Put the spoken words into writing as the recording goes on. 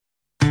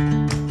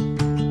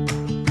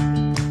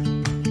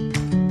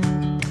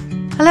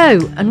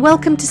Hello, and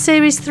welcome to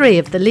Series 3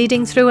 of the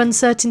Leading Through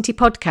Uncertainty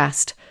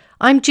podcast.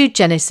 I'm Jude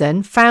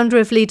Jennison, founder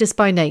of Leaders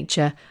by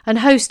Nature and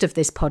host of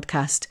this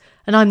podcast,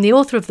 and I'm the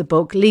author of the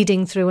book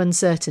Leading Through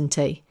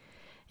Uncertainty.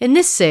 In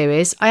this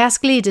series, I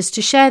ask leaders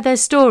to share their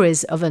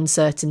stories of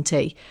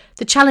uncertainty,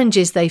 the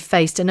challenges they've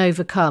faced and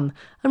overcome,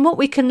 and what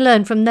we can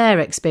learn from their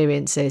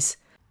experiences.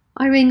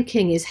 Irene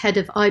King is head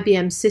of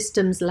IBM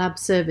Systems Lab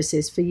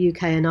Services for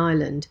UK and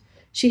Ireland.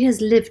 She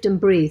has lived and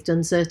breathed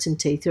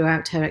uncertainty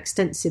throughout her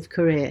extensive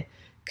career,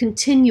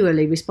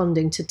 continually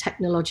responding to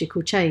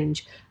technological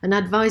change and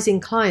advising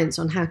clients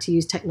on how to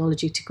use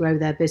technology to grow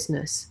their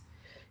business.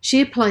 She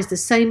applies the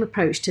same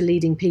approach to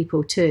leading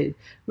people too,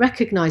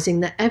 recognising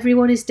that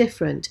everyone is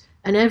different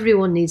and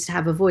everyone needs to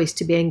have a voice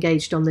to be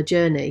engaged on the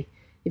journey.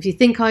 If you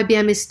think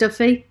IBM is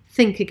stuffy,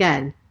 think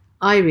again.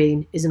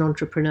 Irene is an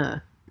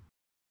entrepreneur.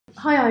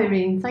 Hi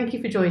Irene, thank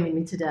you for joining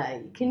me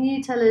today. Can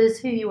you tell us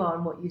who you are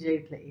and what you do,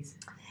 please?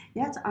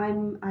 Yes,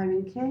 I'm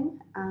Irene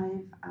King.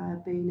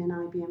 I've been in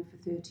IBM for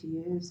 32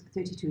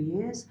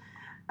 years,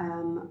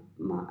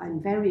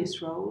 in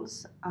various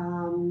roles.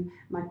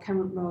 My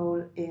current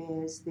role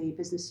is the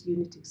Business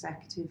Unit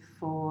Executive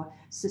for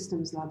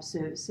Systems Lab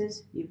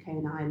Services, UK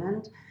and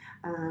Ireland.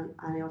 And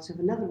I also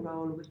have another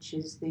role, which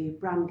is the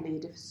Brand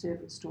Leader for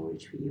Servant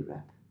Storage for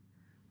Europe.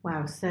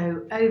 Wow,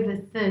 so over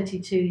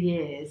 32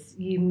 years,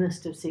 you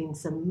must have seen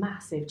some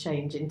massive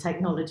change in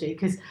technology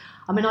because,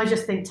 I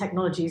just think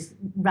technology is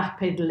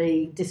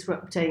rapidly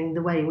disrupting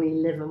the way we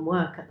live and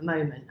work at the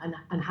moment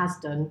and has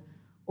done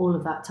all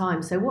of that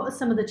time. So what are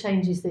some of the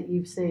changes that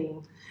you've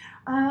seen?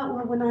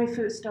 Well, when I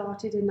first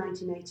started in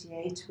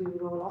 1988, we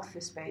were all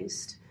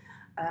office-based.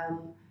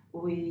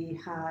 We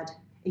had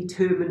a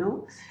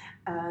terminal,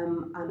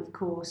 and of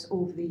course,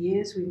 over the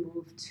years, we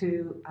moved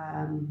to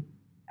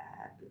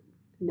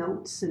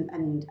notes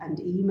and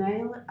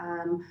email,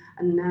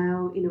 and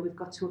now we've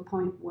got to a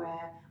point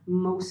where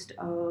most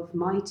of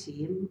my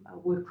team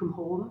work from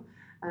home.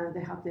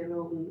 They have their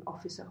own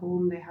office at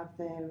home, they have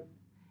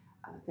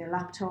their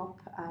laptop,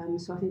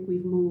 so I think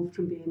we've moved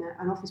from being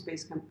an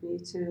office-based company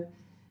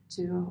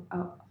to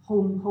a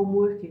home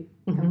working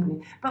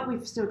company. But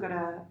we've still got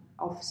our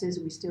offices,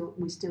 and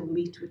we still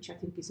meet, which I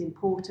think is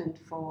important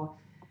for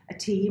a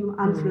team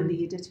and for a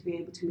leader to be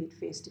able to meet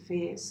face to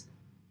face.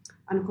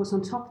 And of course,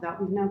 on top of that,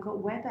 we've now got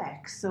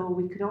WebEx, so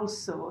we could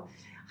also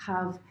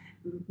have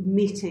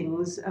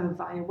meetings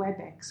via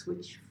WebEx,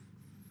 which,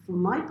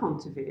 from my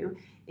point of view,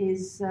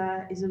 is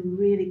a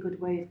really good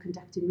way of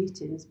conducting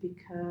meetings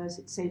because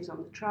it saves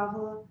on the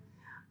travel.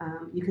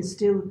 You can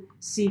still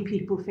see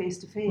people face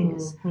to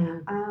face,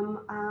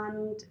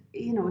 and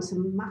it's a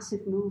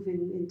massive move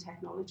in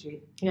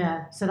technology.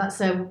 Yeah, so that's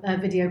a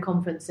video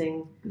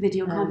conferencing.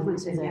 Video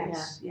conferencing,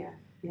 yes, yeah.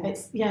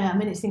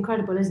 It's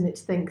incredible, isn't it,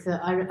 to think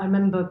that I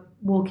remember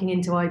walking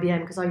into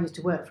IBM because I used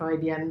to work for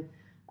IBM.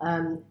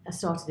 I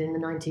started in the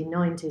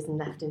 1990s and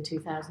left in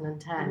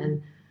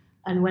 2010,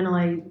 and when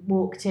I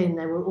walked in,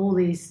 there were all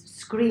these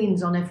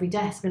screens on every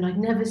desk, and I'd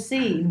never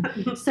seen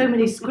so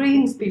many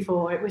screens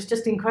before. It was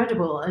just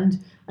incredible,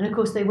 and of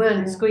course they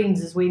weren't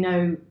screens as we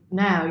know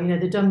now.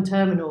 The dumb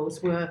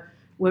terminals were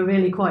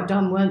really quite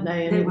dumb, weren't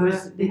they? And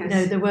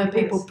there were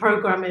people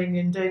programming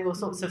and doing all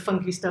sorts of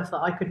funky stuff that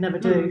I could never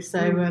do.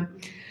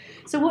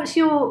 So what's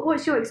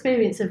your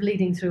experience of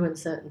leading through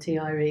uncertainty,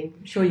 Irene?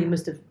 I'm sure you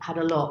must have had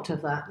a lot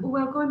of that.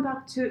 Well, going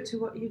back to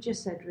what you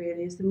just said,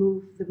 really, is the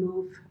move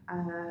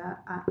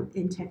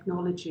in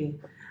technology,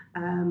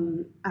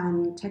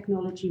 and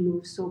technology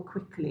moves so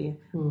quickly.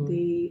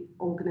 The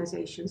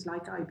organisations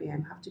like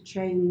IBM have to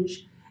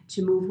change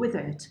to move with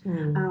it,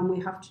 and we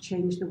have to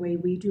change the way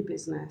we do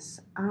business,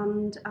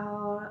 and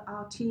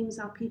our teams,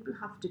 our people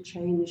have to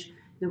change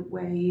the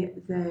way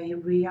they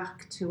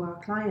react to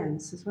our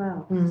clients as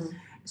well.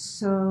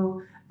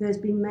 So there's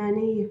been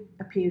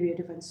a period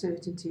of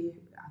uncertainty,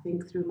 I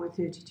think, through my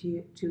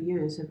 32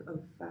 years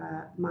of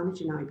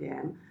managing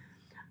IBM,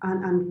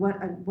 and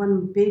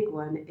one big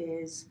one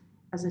is,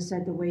 as I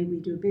said, the way we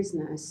do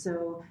business.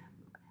 So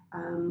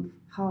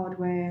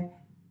hardware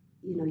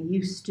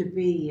used to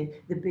be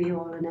the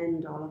be-all and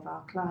end-all of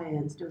our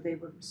clients. They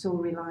were so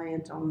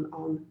reliant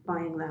on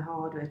buying their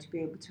hardware to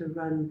be able to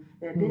run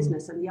their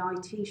business, and the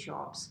IT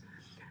shops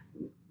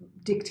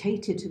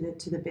dictated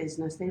to the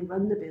business. They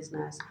run the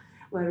business,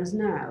 whereas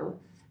now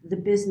the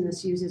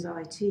business uses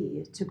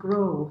IT to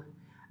grow,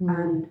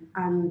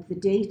 and the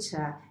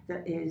data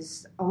that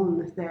is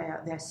on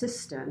their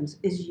systems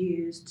is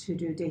used to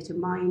do data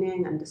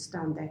mining,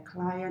 understand their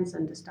clients,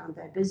 understand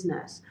their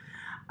business,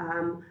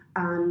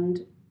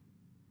 and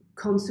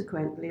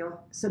consequently or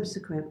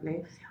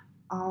subsequently,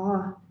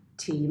 our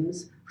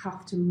teams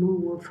have to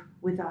move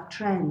with our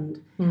trend.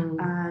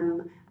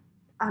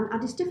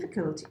 And it's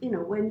difficult,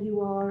 when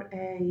you are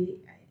a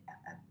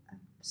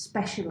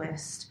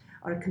specialist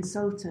or a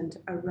consultant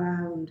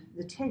around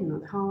the tin or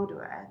the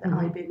hardware that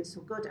IBM is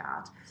so good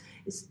at.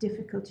 It's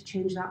difficult to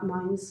change that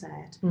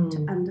mindset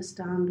to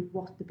understand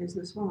what the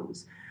business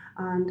wants.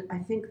 And I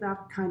think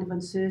that kind of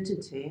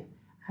uncertainty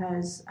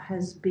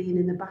has been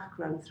in the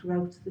background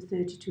throughout the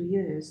 32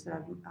 years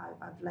that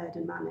I've led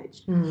and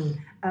managed,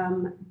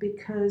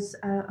 because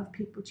of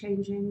people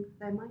changing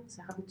their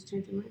mindset, having to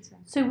change their mindset.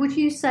 So would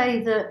you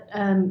say that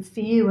for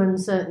you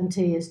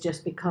uncertainty has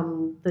just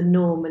become the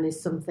norm and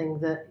is something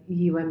that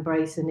you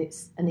embrace and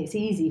it's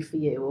easy for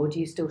you, or do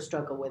you still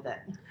struggle with it?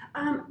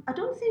 I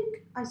don't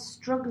think I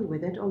struggle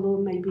with it, although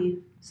maybe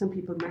some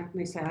people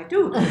may say I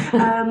do.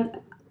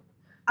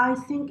 I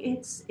think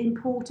it's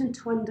important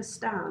to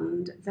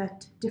understand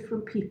that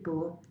different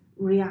people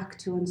react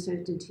to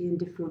uncertainty in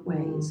different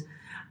ways.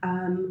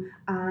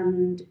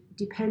 And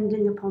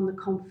depending upon the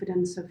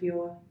confidence of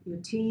your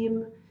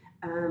team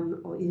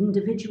or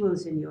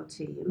individuals in your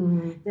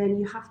team, then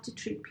you have to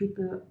treat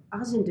people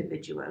as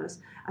individuals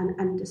and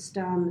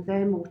understand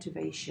their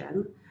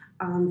motivation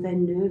and their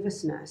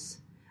nervousness.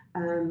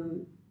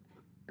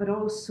 But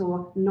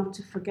also not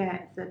to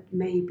forget that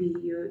maybe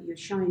your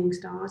shining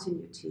stars in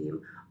your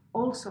team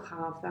also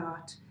have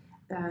that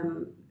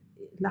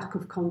lack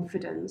of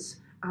confidence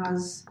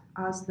as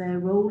their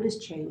role is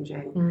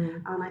changing.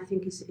 And I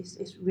think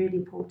it's really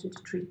important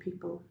to treat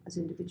people as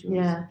individuals.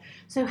 Yeah.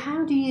 So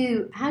how do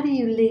you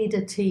lead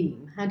a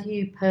team? How do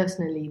you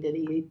personally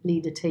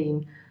lead a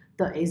team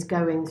that is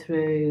going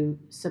through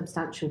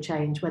substantial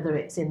change, whether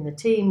it's in the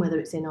team, whether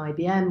it's in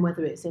IBM,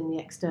 whether it's in the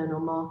external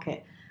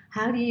market?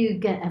 How do you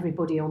get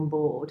everybody on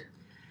board?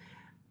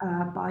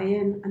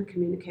 Buy-in and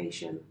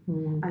communication.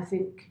 I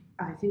think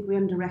we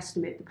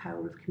underestimate the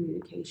power of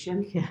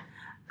communication. Yeah.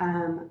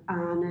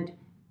 And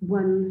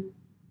one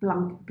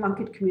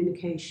blanket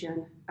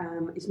communication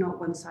is not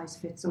one size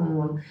fits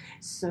all.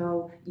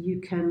 So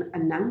you can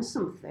announce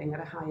something at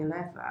a higher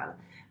level,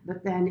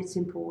 but then it's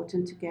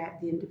important to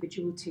get the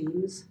individual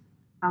teams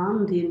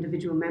and the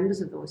individual members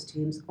of those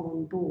teams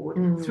on board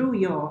through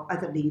your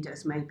other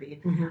leaders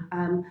maybe.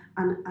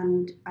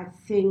 And I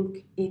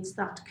think it's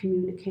that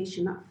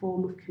communication, that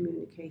form of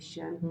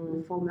communication,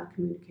 the form that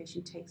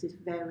communication takes is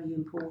very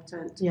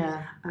important.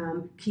 Yeah.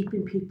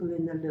 Keeping people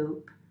in the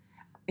loop,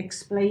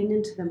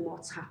 explaining to them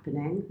what's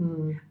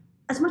happening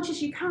as much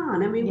as you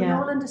can. I mean, we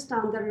all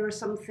understand there are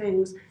some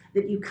things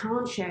that you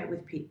can't share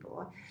with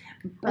people.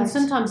 And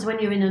sometimes when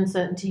you're in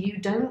uncertainty, you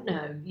don't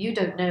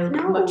know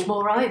much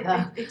more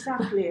either.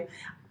 Exactly.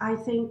 I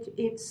think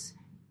it's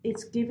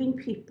giving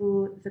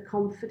people the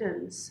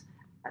confidence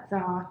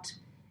that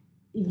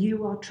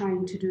you are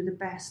trying to do the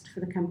best for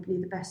the company,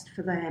 the best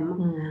for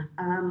them,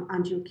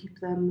 and you'll keep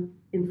them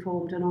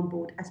informed and on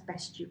board as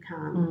best you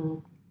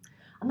can.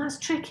 And that's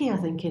tricky, I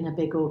think, in a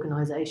big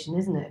organisation,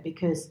 isn't it?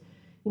 Because,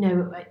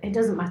 it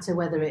doesn't matter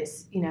whether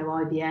it's,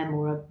 IBM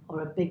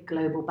or a big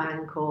global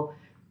bank, or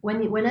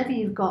whenever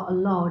you've got a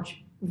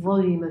large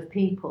volume of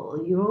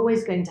people, you're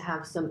always going to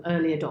have some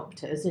early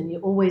adopters, and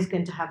you're always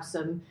going to have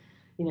some,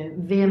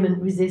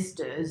 vehement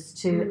resistors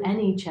to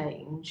any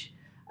change.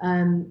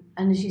 And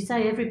as you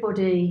say,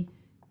 everybody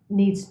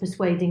needs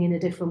persuading in a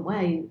different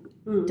way,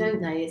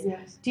 don't they?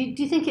 Yes. Do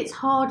you think it's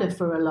harder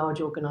for a large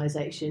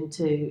organisation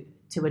to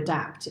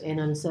adapt in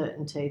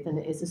uncertainty than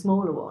it is a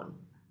smaller one?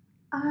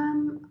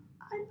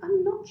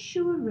 I'm not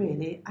sure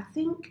really. I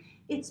think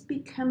it's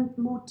become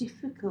more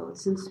difficult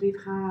since we've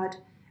had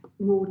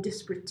more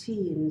disparate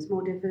teams,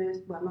 more diverse,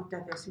 well, not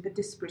diverse, but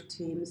disparate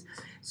teams.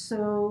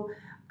 So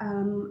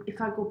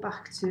if I go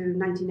back to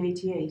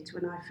 1988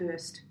 when I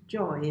first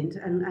joined,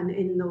 and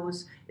in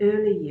those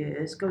early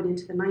years, going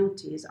into the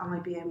 90s,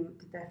 IBM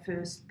did their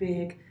first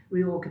big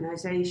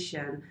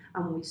reorganisation,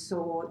 and we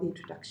saw the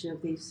introduction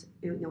of these,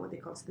 what they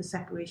call the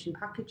separation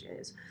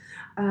packages.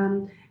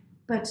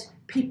 But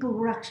people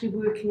were actually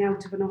working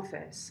out of an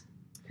office.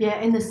 Yeah,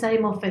 in the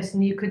same office,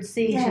 and you could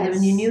see each other,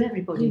 and you knew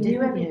everybody, didn't you? You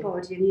knew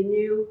everybody, and you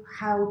knew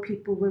how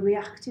people were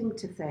reacting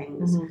to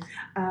things.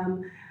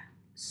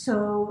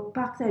 So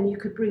back then, you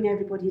could bring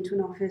everybody into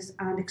an office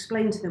and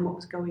explain to them what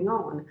was going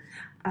on,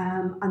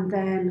 and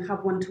then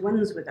have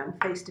one-to-ones with them,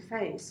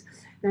 face-to-face.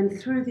 Then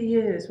through the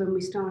years, when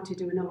we started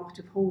doing a lot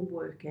of home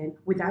working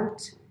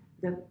without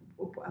the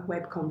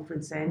web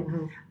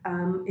conferencing,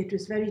 it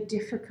was very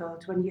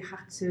difficult when you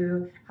had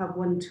to have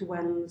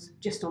one-to-ones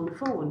just on the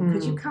phone,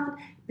 because you can't,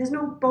 there's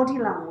no body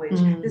language,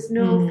 there's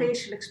no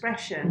facial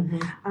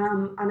expression,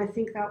 and I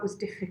think that was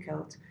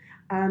difficult.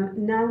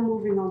 Now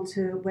moving on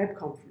to web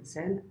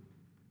conferencing,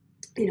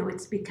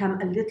 it's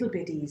become a little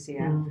bit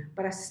easier,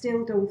 but I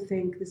still don't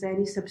think there's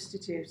any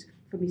substitute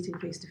for meeting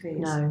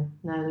face-to-face. No,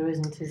 there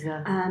isn't, is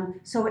there?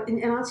 So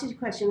in answer to your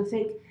question,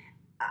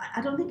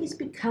 I don't think it's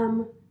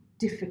become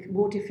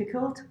more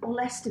difficult or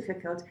less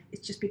difficult.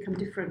 It's just become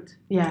different.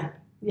 Yeah,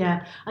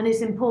 and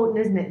it's important,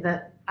 isn't it,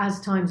 that as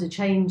times are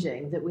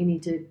changing, that we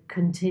need to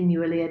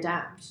continually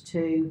adapt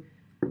to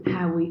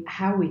how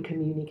we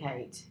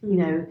communicate.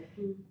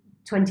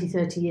 20,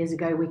 30 years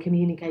ago, we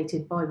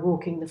communicated by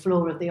walking the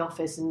floor of the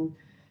office and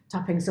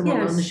tapping someone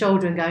on the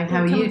shoulder and going,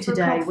 "How are you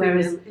today?"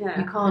 Whereas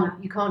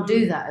you can't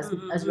do that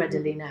as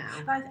readily now.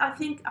 But I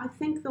think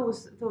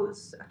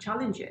those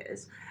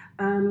challenges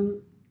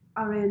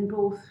are in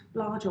both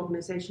large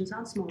organisations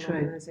and small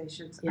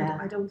organisations.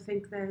 I don't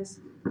think there's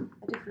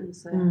a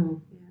difference there.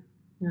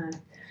 No.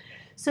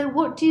 So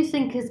what do you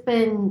think has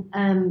been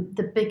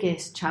the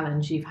biggest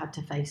challenge you've had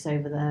to face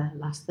over the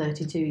last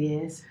 32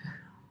 years?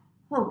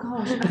 Oh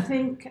gosh, I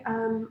think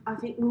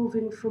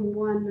moving from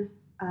one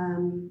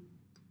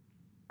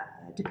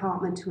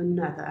department to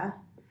another,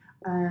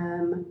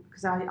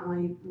 because I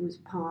was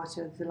part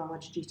of the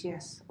large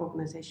GTS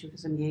organisation for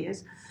some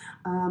years,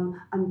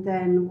 and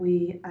then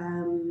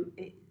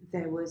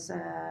there was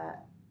a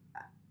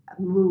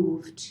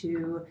move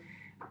to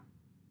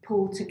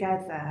pull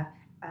together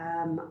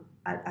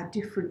a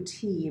different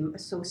team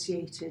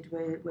associated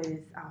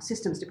with our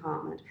systems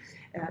department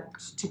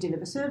to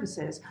deliver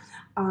services,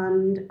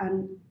 and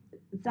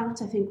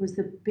that I think was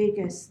the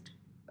biggest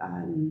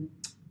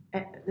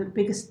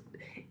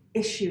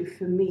issue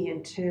for me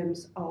in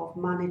terms of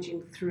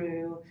managing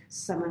through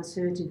some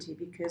uncertainty,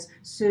 because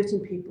certain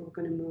people were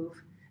going to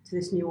move to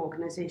this new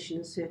organisation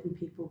and certain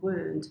people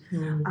weren't,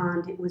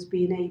 and it was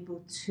being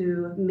able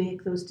to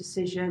make those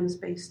decisions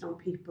based on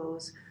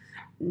people's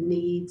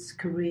needs,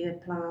 career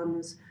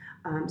plans,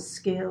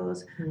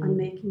 skills, and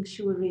making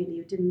sure really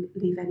you didn't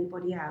leave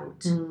anybody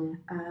out.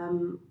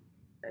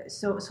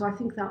 So I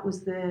think that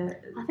was the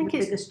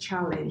biggest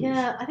challenge.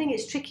 Yeah, I think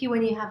it's tricky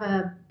when you have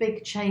a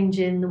big change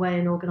in the way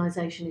an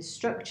organisation is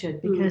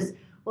structured, because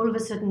all of a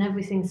sudden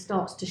everything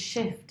starts to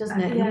shift, doesn't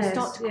it? And you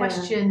start to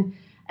question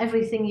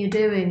everything you're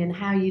doing and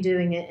how you're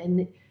doing it,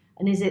 and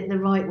is it the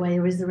right way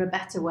or is there a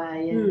better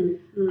way?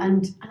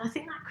 And I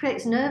think that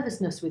creates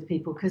nervousness with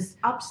people, because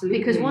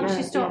once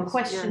you start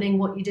questioning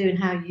what you do and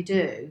how you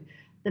do,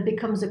 there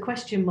becomes a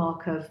question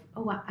mark of,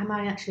 am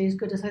I actually as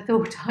good as I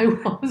thought I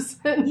was?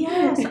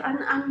 Yes,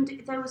 and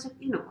there was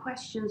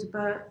questions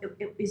about,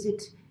 is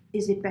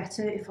it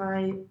better if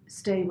I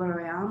stay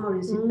where I am, or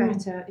is it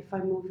better if I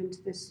move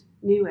into this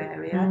new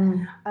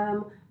area?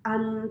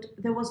 And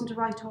there wasn't a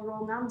right or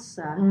wrong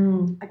answer.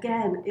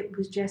 Again, it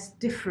was just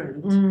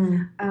different.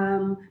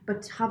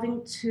 But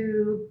having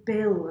to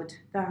build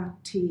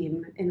that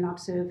team in lab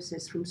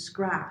services from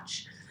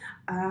scratch,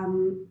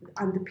 and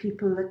the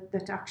people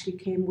that actually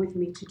came with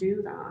me to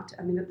do that,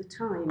 I mean, at the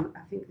time,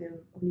 I think there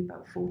were only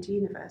about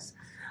 14 of us,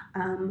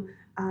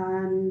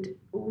 and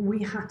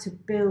we had to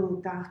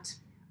build that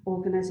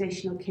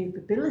organisational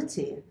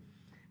capability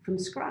from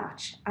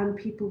scratch, and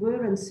people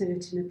were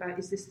uncertain about,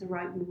 is this the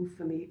right move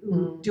for me?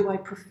 Do I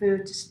prefer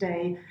to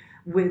stay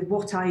with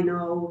what I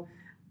know,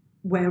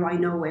 where I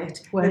know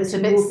it, where it's a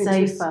bit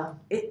safer?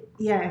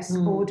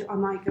 Or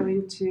am I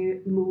going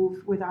to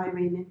move with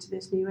Irene into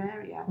this new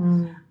area?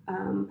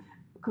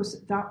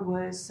 Because that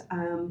was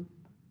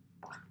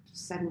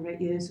 7 or 8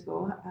 years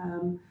ago,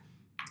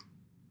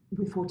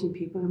 with 14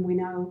 people, and we're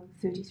now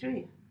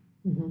 33.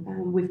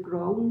 We've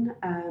grown,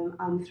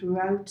 and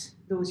throughout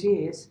those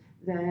years,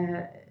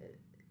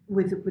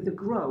 with the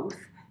growth,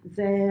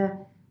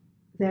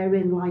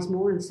 therein lies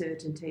more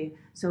uncertainty.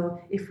 So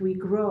if we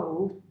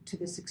grow to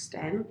this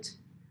extent,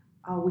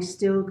 are we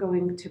still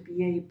going to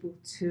be able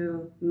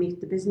to meet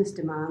the business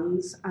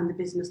demands and the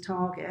business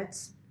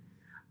targets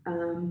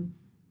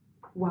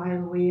while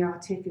we are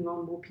taking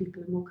on more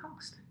people and more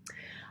cost?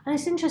 And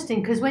it's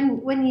interesting, because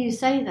when you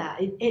say that,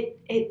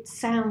 it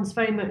sounds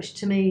very much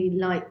to me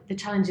like the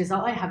challenges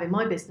that I have in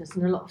my business,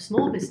 and a lot of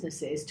small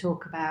businesses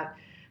talk about,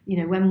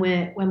 when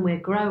we're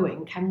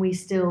growing, can we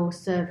still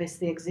service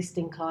the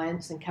existing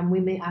clients, and can we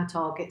meet our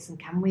targets, and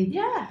can we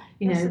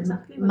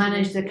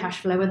manage the cash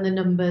flow and the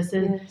numbers?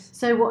 And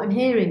so what I'm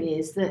hearing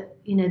is that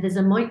there's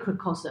a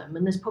microcosm,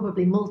 and there's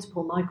probably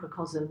multiple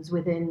microcosms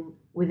within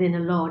a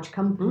large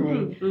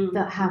company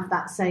that have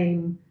that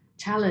same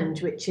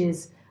challenge, which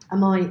is,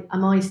 am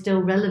I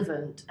still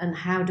relevant, and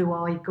how do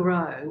I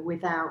grow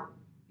without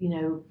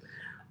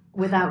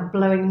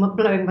blowing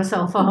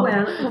myself up?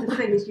 Well, the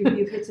thing is,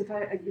 you've hit a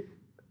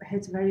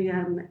very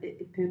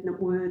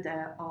pertinent word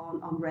there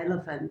on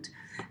relevant.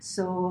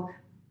 So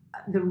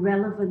the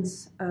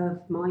relevance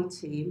of my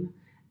team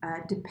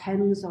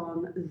depends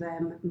on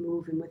them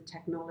moving with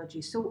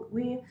technology. So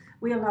we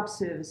are lab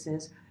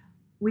services.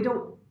 We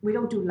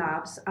don't do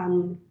labs,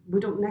 and we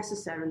don't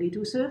necessarily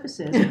do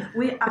services.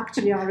 We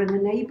actually are an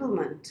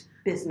enablement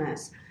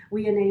business.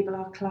 We enable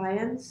our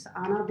clients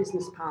and our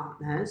business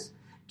partners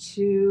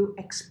to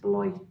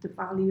exploit the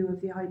value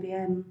of the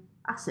IBM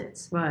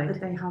assets that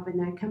they have in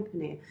their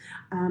company.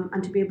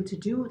 And to be able to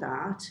do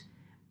that,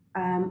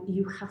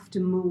 you have to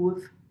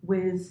move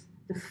with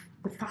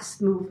the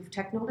fast move of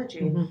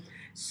technology.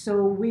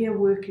 So we are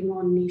working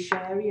on niche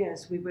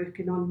areas. We're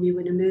working on new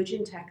and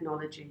emerging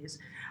technologies.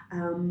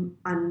 And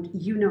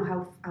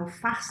how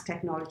fast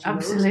technology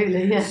moves.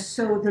 Absolutely, yes.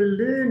 So the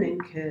learning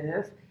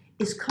curve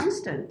is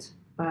constant.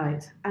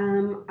 Right.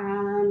 And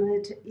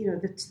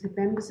the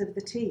members of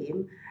the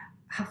team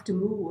have to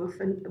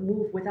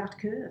move with that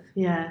curve.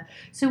 Yeah.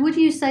 So would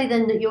you say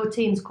then that your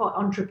team's quite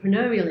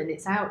entrepreneurial in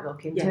its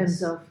outlook in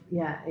terms of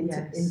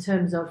in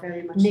terms of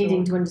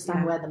needing to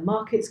understand where the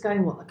market's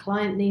going, what the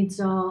client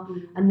needs are,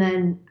 and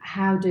then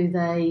how do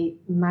they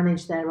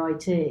manage their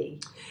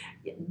IT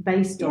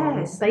based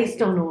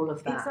on all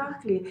of that?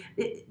 Exactly.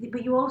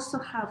 But you also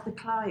have the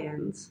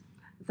clients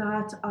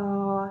that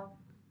are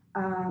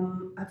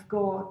have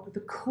got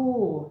the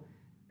core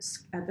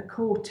the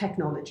core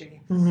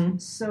technology. Mm-hmm.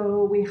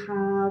 So we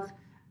have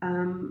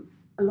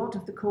a lot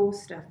of the core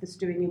stuff that's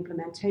doing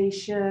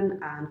implementation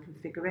and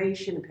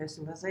configuration and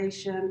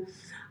personalization.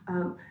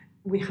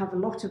 We have a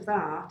lot of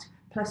that.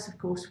 Plus, of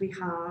course, we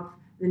have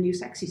the new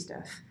sexy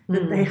stuff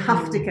that they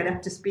have to get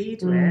up to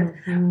speed with.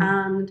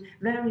 And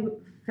very,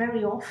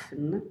 very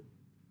often,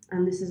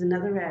 and this is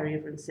another area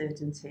of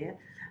uncertainty,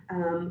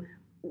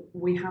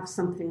 we have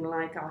something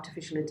like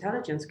artificial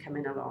intelligence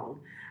coming along,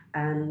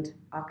 and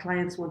our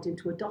clients wanting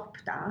to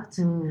adopt that,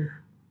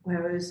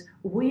 whereas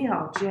we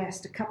are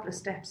just a couple of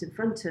steps in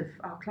front of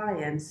our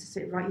clients to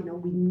say, right,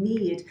 we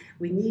need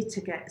to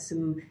get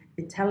some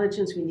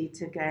intelligence, we need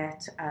to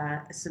get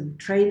some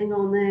training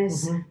on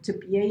this to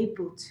be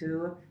able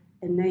to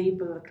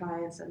enable the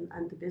clients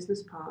and the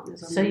business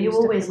partners. So you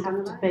always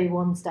have to be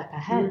one step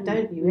ahead,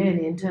 don't you,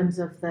 really, in terms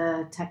of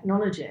the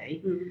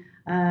technology?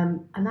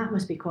 And that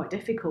must be quite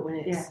difficult when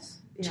it's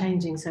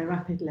changing so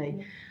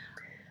rapidly.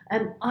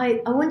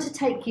 I want to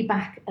take you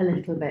back a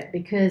little bit,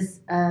 because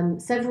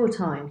several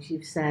times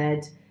you've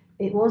said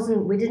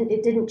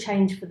it didn't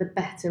change for the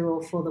better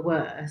or for the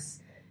worse.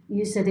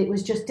 You said it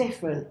was just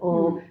different,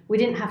 or we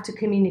didn't have to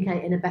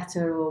communicate in a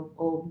better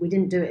or we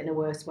didn't do it in a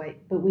worse way,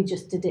 but we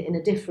just did it in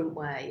a different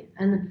way.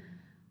 And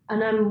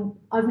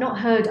I've not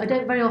heard, I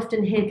don't very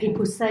often hear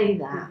people say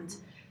that.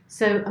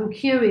 So I'm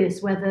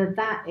curious whether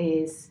that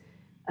is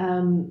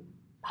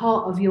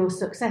part of your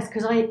success,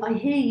 because I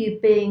hear you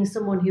being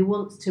someone who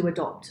wants to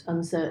adopt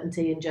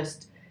uncertainty and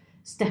just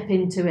step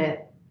into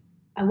it.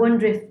 I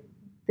wonder if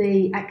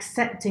the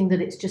accepting that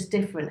it's just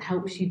different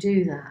helps you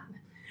do that.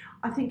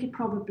 I think it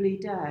probably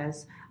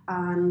does,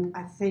 and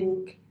I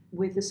think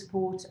with the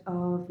support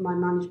of my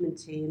management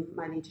team,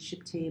 my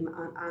leadership team,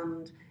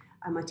 and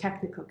my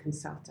technical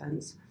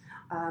consultants,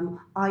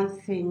 I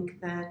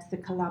think that the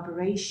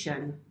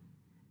collaboration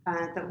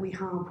that we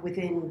have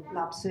within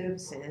Lab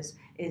Services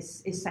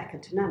is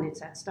second to none.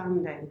 It's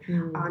outstanding,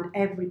 and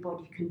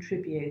everybody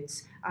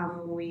contributes,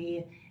 and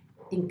we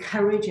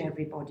encourage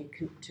everybody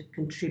to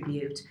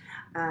contribute.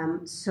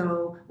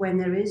 So when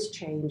there is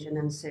change and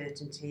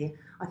uncertainty,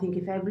 I think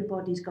if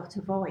everybody's got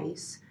a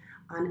voice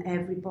and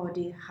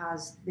everybody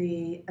has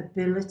the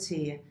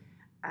ability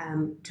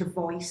to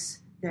voice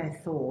their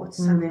thoughts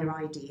and their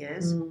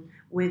ideas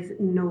with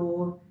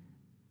no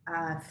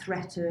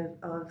threat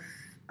of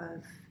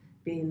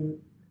being...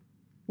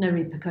 No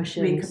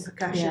repercussions.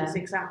 Repercussions,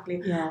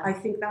 exactly. Yeah. I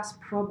think that's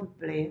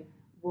probably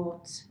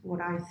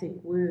what I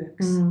think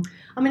works.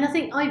 I mean, I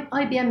think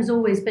IBM's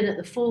always been at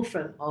the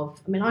forefront of...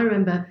 I mean, I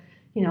remember,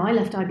 I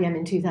left IBM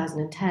in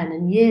 2010,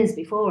 and years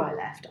before I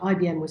left,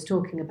 IBM was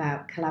talking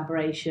about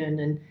collaboration,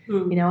 and,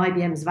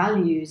 IBM's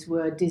values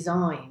were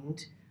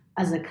designed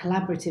as a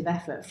collaborative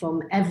effort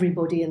from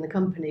everybody in the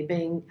company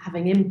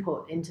having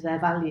input into their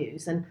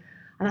values. And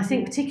I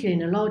think particularly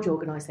in a large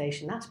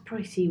organisation, that's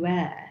pretty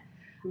rare.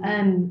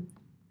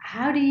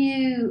 How do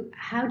you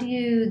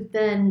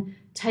then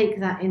take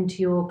that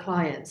into your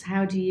clients?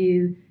 How do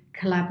you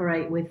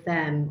collaborate with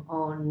them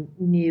on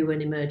new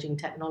and emerging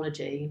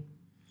technology?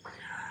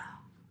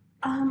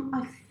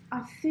 I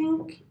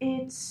think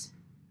it's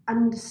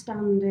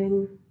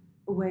understanding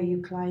where your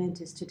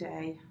client is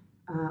today,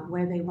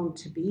 where they want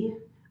to be,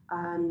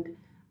 and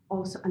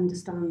also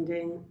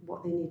understanding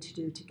what they need to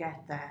do to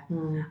get there.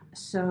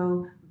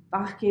 So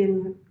back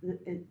in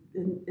the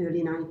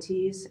early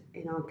 90s,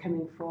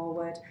 coming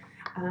forward,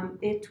 I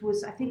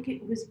think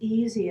it was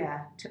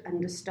easier to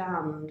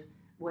understand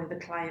where the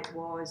client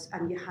was,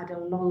 and you had a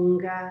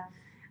longer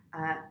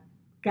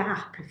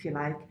gap, if you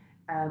like,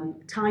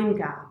 time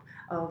gap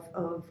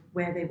of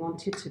where they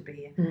wanted to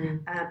be,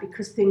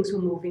 because things were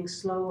moving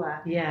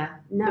slower. Yeah,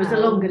 now, there was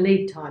a longer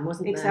lead time,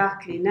 wasn't there?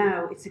 Exactly.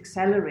 Now it's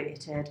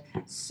accelerated.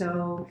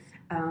 So,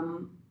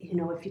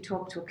 if you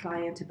talk to a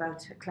client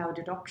about cloud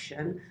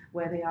adoption,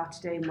 where they are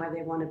today and where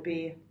they want to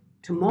be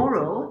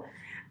tomorrow,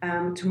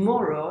 in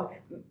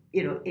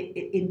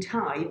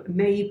time,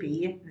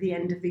 maybe the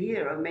end of the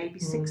year or maybe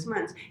 6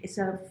 months, it's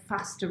a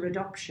faster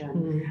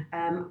adoption.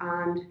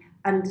 And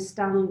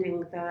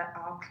understanding that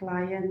our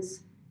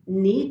clients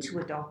need to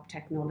adopt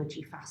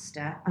technology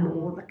faster and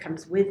all that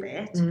comes with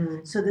it,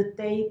 so that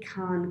they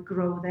can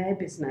grow their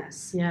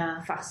business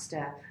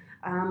faster.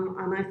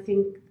 And I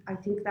think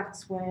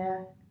that's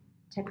where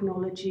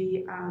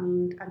technology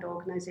and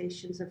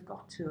organisations have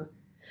got to.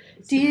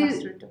 Do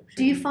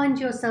you find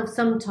yourself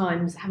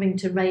sometimes having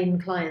to rein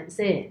clients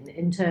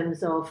in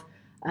terms of,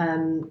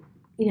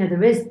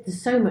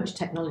 there's so much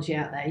technology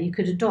out there, you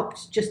could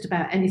adopt just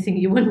about anything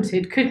you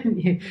wanted, couldn't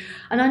you?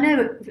 And I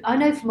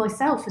know for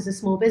myself as a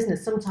small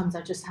business, sometimes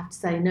I just have to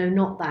say no,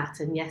 not that,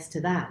 and yes to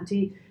that.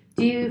 Do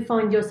you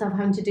find yourself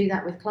having to do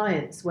that with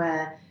clients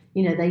where,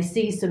 they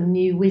see some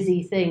new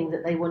whizzy thing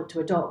that they want to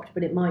adopt,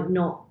 but it might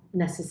not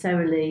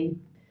necessarily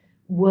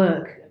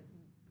work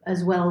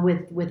as well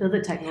with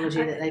other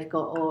technology that they've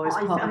got, or as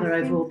part of their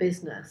overall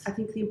business? I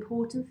think the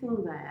important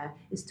thing there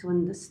is to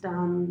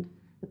understand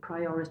the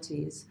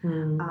priorities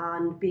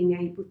and being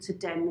able to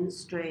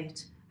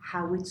demonstrate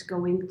how it's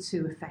going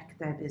to affect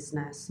their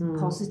business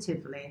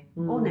positively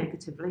or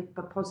negatively,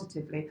 but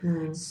positively.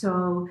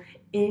 So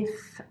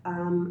if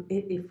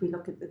we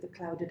look at the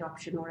cloud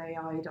adoption or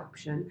AI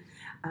adoption,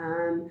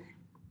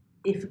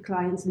 if a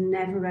client's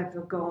never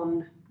ever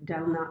gone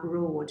down that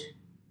road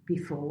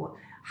before,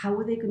 how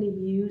are they going to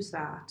use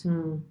that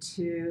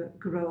to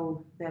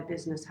grow their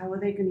business? How are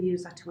they going to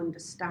use that to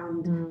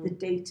understand the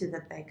data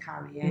that they're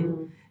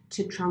carrying,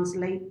 to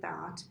translate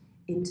that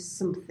into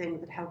something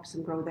that helps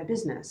them grow their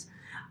business?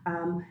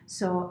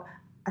 So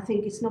I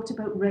think it's not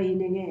about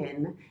reining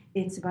in,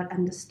 it's about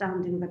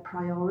understanding the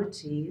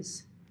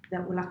priorities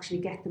that will actually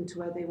get them to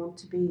where they want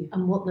to be.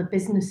 And what the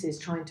business is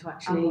trying to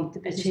actually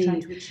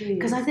achieve.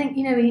 Because I think,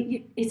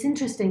 it's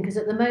interesting because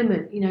at the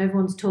moment,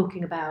 everyone's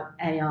talking about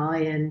AI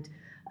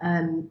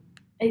and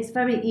it's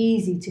very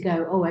easy to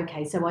go, oh,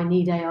 okay, so I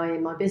need AI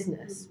in my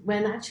business.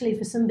 When actually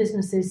for some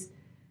businesses,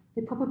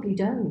 they probably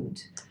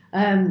don't.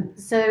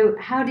 So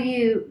how do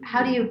you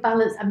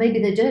balance? And maybe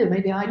they do.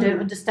 Maybe I don't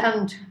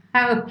understand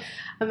how,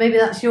 and maybe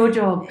that's your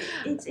job.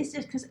 It's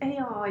just because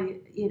AI,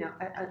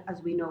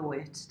 as we know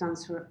it,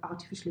 stands for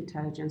artificial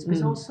intelligence, but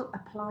it's also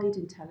applied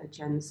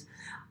intelligence.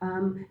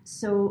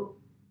 So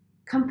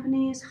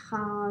companies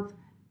have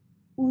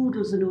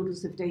oodles and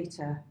oodles of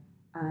data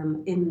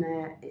in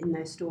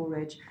their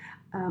storage,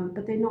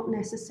 but they're not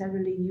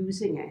necessarily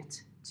using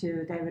it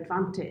to their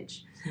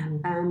advantage.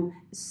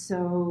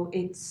 So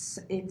it's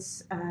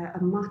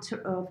a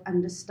matter of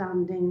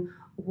understanding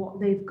what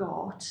they've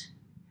got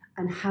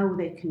and how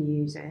they can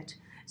use it.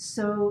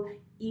 So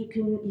you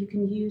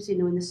can use,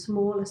 in the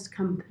smallest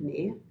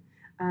company,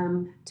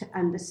 to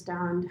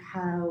understand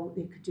how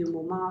they could do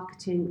more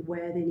marketing,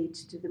 where they need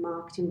to do the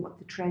marketing, what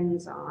the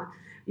trends are,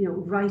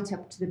 right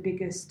up to the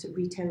biggest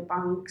retail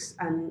banks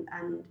and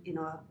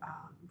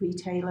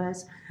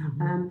retailers,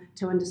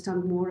 to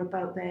understand more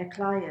about their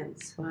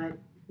clients. Right.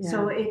 Yeah.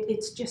 So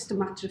it's just a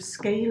matter of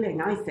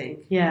scaling, I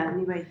think. Yeah.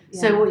 Anyway.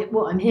 Yeah. So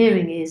what I'm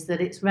hearing is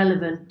that it's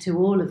relevant to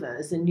all of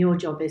us, and your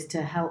job is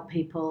to help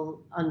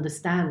people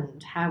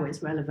understand how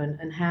it's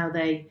relevant and how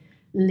they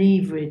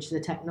leverage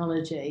the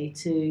technology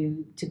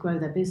to grow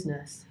their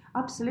business.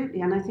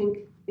 Absolutely, and I think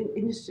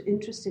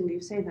interestingly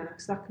you say that,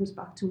 because that comes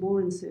back to more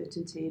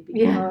uncertainty,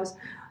 because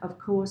of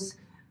course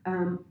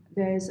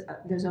there's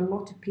a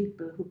lot of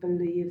people who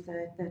believe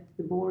that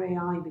the more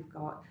AI we've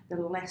got, the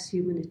less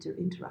human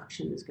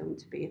interaction there's going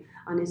to be,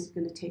 and it's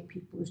going to take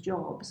people's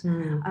jobs.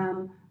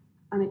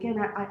 And again,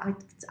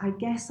 I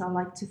guess I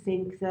like to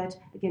think that,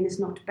 again, it's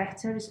not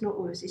better, it's not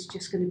worse, it's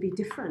just going to be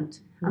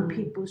different. And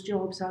people's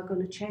jobs are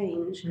going to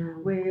change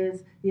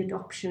with the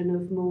adoption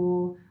of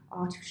more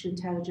artificial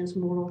intelligence,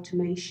 more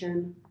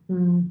automation.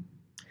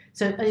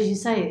 So as you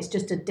say, it's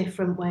just a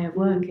different way of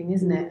working,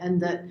 isn't it?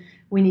 And that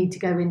we need to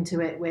go into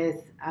it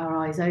with our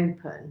eyes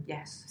open.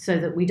 Yes. So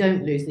that we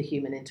don't lose the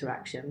human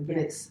interaction. But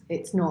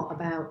it's not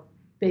about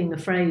being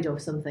afraid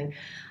of something.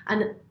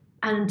 And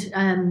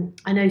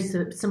I know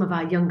some of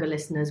our younger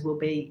listeners will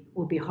be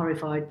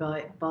horrified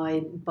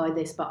by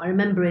this, but I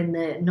remember in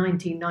the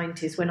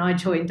 1990s when I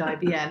joined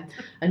IBM,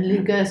 and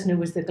Lou Gerstner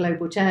was the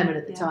global chairman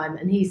at the time,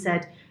 and he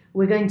said,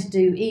 we're going to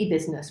do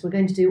e-business, we're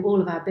going to do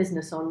all of our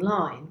business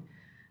online.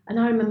 And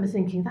I remember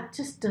thinking, that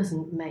just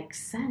doesn't make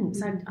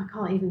sense. I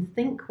can't even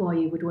think why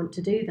you would want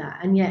to do that.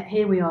 And yet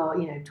here we are,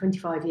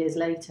 25 years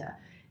later,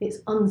 it's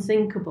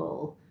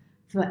unthinkable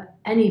for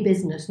any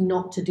business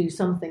not to do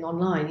something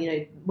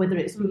online, whether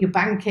it's your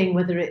banking,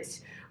 whether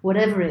it's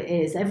whatever it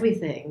is,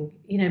 everything.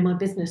 My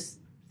business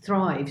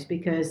thrives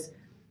because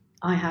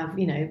I have,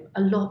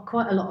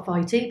 quite a lot of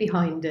IT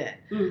behind it.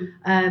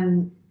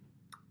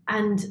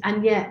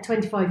 And yet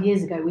 25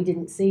 years ago, we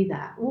didn't see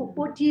that.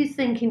 What do you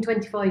think in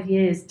 25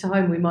 years'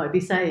 time we might be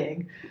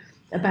saying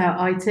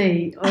about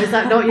IT? Or is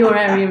that not your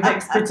area of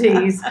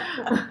expertise?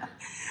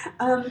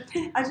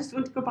 I just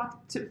want to go back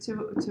to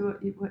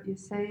what you're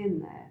saying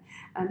there.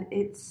 And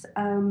it's,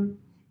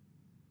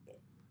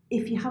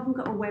 if you haven't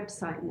got a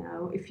website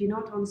now, if you're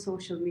not on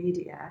social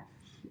media,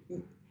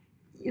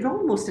 you're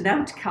almost an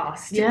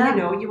outcast. You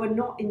are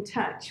not in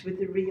touch with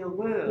the real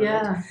world.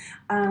 Yeah.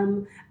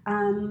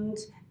 And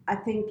I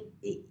think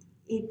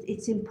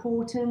it's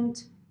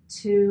important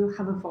to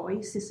have a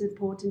voice. It's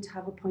important to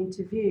have a point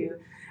of view,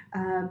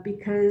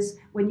 because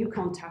when you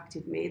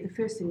contacted me, the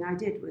first thing I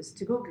did was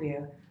to Google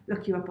you,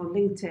 look you up on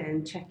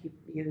LinkedIn, check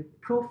your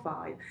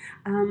profile,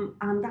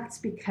 and that's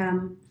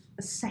become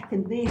a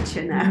second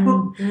nature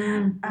now.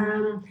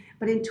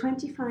 But in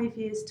 25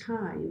 years'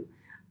 time,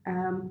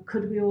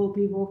 could we all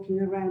be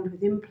walking around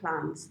with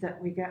implants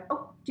that we go,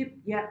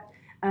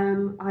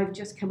 I've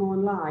just come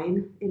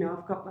online,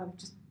 I've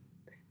just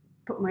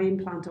put my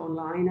implant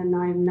online, and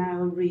I'm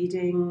now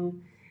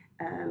reading,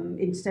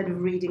 instead of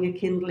reading a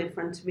Kindle in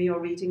front of me or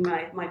reading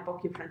my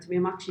book in front of me,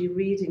 I'm actually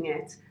reading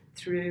it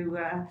through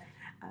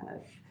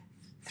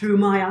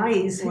my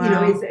eyes.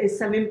 Wow. It's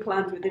some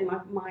implant within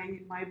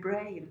my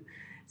brain.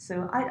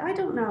 So I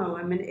don't know.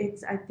 I mean,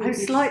 I'm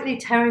slightly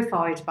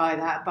terrified by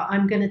that, but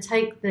I'm going to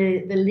take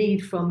the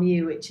lead from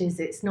you, which is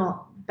it's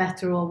not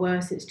better or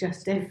worse, it's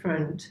just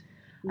different.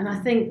 And I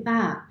think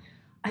that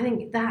I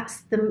think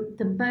that's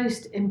the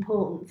most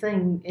important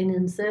thing in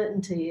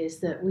uncertainty, is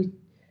that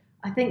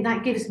I think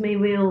that gives me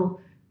real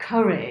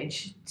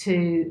courage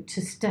to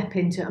step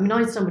into. I mean,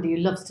 I'm somebody who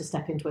loves to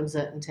step into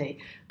uncertainty,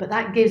 but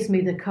that gives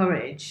me the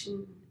courage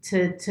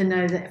to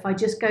know that if I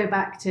just go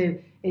back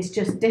to it's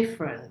just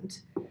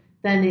different,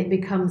 then it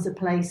becomes a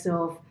place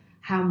of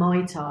how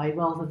might I,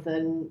 rather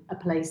than a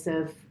place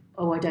of,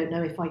 oh, I don't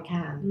know if I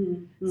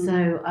can.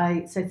 So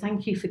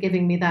thank you for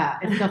giving me that,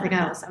 if nothing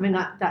else. I mean,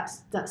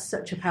 that's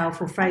such a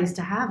powerful phrase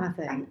to have, I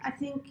think. I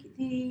think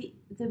the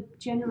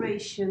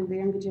generation, the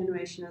younger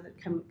generation that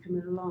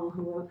coming along,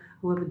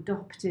 who have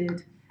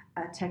adopted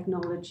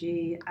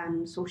technology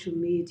and social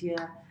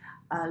media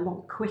a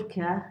lot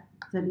quicker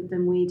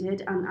than we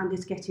did, and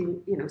it's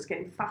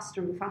getting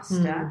faster and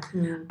faster.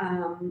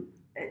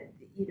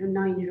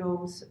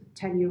 9-year-olds,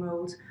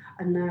 10-year-olds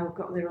are now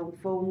got their own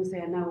phones. They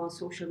are now on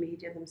social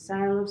media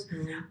themselves.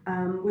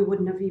 We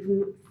wouldn't have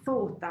even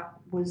thought that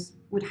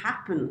would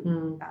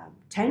happen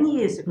 10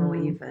 years ago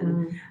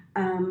even.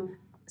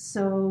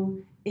 So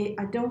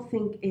I don't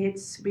think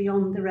it's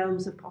beyond the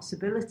realms of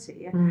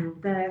possibility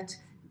that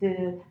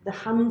the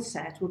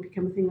handset will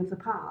become a thing of the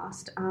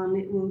past, and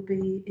it will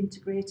be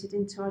integrated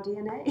into our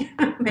DNA,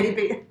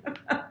 maybe.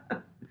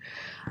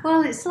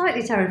 Well, it's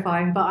slightly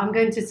terrifying, but I'm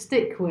going to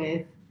stick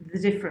with the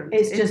difference.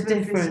 It's just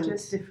different. It's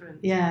just different.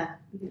 Yeah.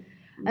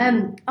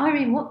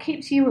 Irene, what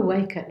keeps you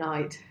awake at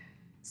night?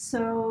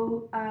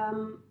 So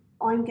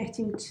I'm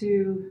getting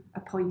to a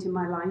point in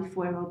my life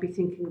where I'll be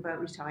thinking about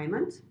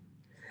retirement.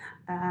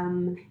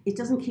 It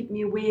doesn't keep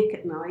me awake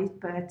at night,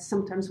 but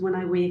sometimes when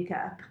I wake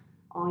up,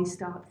 I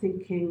start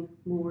thinking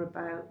more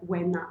about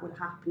when that will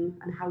happen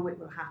and how it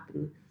will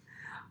happen.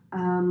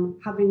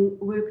 Having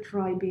worked for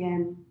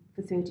IBM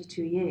for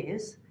 32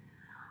 years,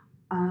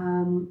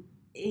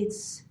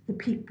 it's the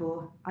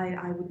people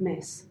I would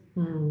miss.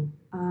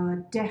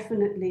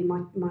 Definitely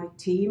my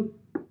team,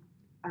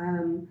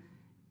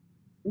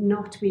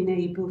 not being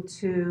able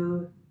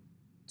to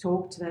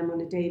talk to them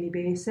on a daily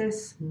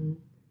basis,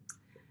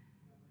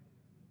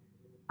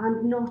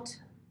 and not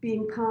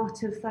being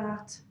part of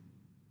that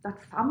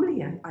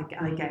family,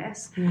 I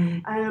guess.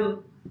 I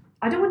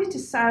don't want it to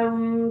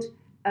sound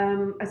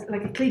as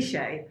like a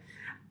cliche,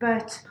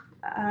 but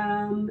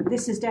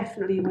this is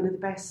definitely one of the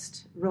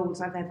best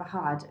roles I've ever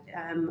had,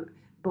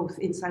 both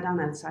inside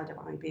and outside of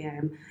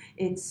IBM.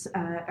 It's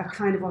a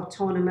kind of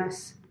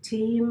autonomous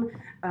team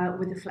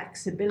with the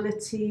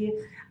flexibility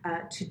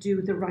to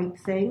do the right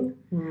thing,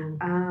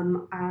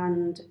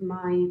 and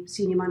my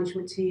senior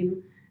management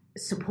team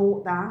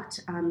support that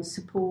and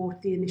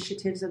support the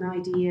initiatives and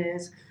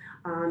ideas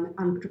and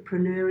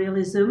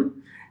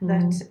entrepreneurialism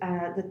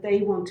that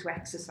they want to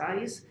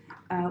exercise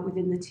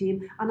within the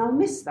team, and I'll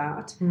miss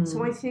that.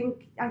 So I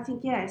think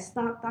yes,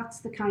 that's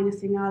the kind of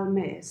thing I'll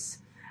miss.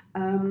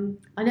 I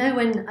know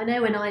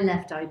when I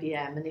left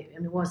IBM, and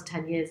it was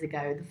 10 years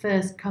ago, the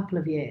first couple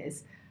of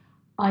years,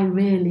 I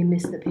really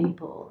missed the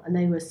people, and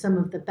they were some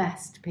of the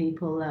best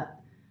people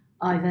that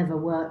I've ever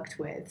worked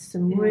with.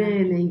 Some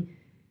really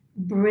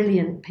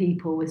brilliant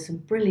people with some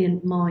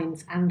brilliant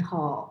minds and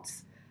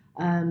hearts.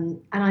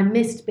 And I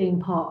missed being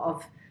part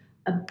of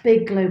a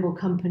big global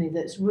company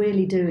that's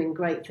really doing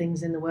great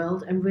things in the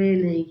world and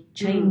really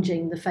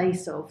changing the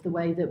face of the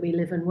way that we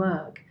live and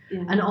work.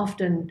 And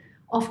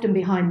often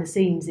behind the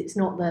scenes, it's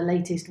not the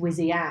latest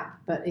whizzy app,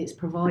 but it's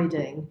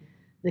providing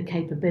the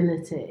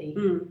capability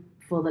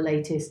for the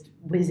latest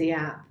whizzy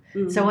app.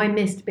 So I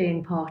missed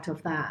being part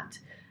of that.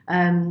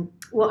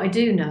 What I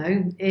do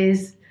know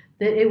is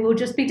that it will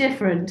just be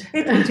different.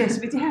 It will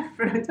just be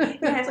different.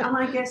 Yes, and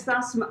I guess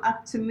that's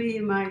up to me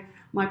and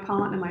my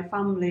partner, my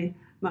family,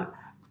 my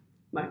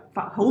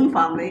home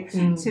family,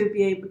 to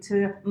be able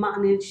to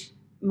manage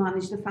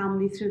the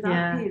family through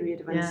that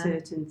period of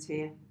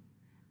uncertainty.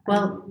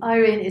 Well,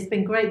 Irene, it's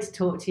been great to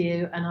talk to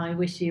you, and I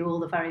wish you all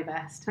the very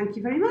best. Thank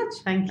you very much.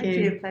 Thank you. Thank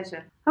you, a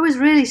pleasure. I was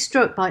really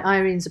struck by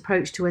Irene's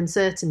approach to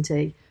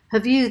uncertainty, her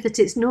view that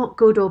it's not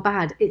good or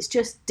bad, it's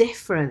just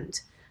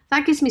different.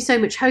 That gives me so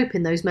much hope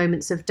in those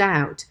moments of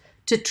doubt,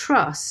 to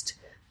trust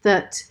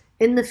that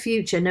in the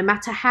future, no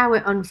matter how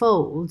it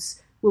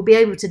unfolds, we'll be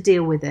able to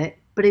deal with it,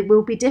 but it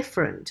will be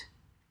different.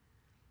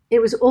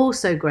 It was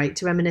also great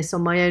to reminisce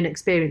on my own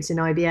experience in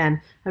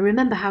IBM and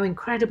remember how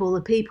incredible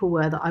the people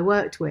were that I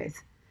worked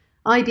with.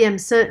 IBM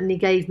certainly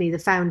gave me the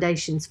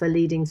foundations for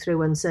leading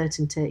through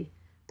uncertainty.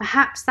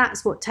 Perhaps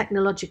that's what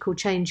technological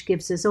change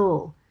gives us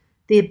all,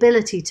 the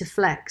ability to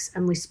flex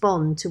and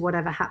respond to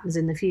whatever happens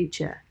in the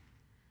future.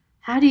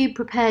 How do you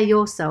prepare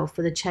yourself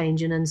for the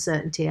change and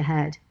uncertainty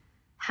ahead?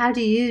 How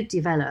do you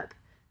develop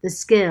the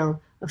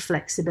skill of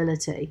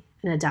flexibility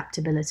and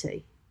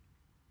adaptability?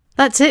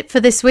 That's it for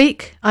this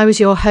week. I was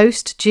your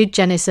host, Jude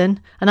Jennison,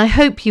 and I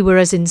hope you were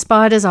as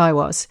inspired as I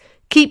was.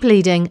 Keep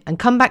leading and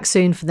come back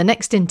soon for the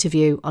next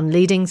interview on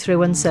Leading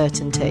Through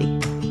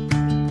Uncertainty.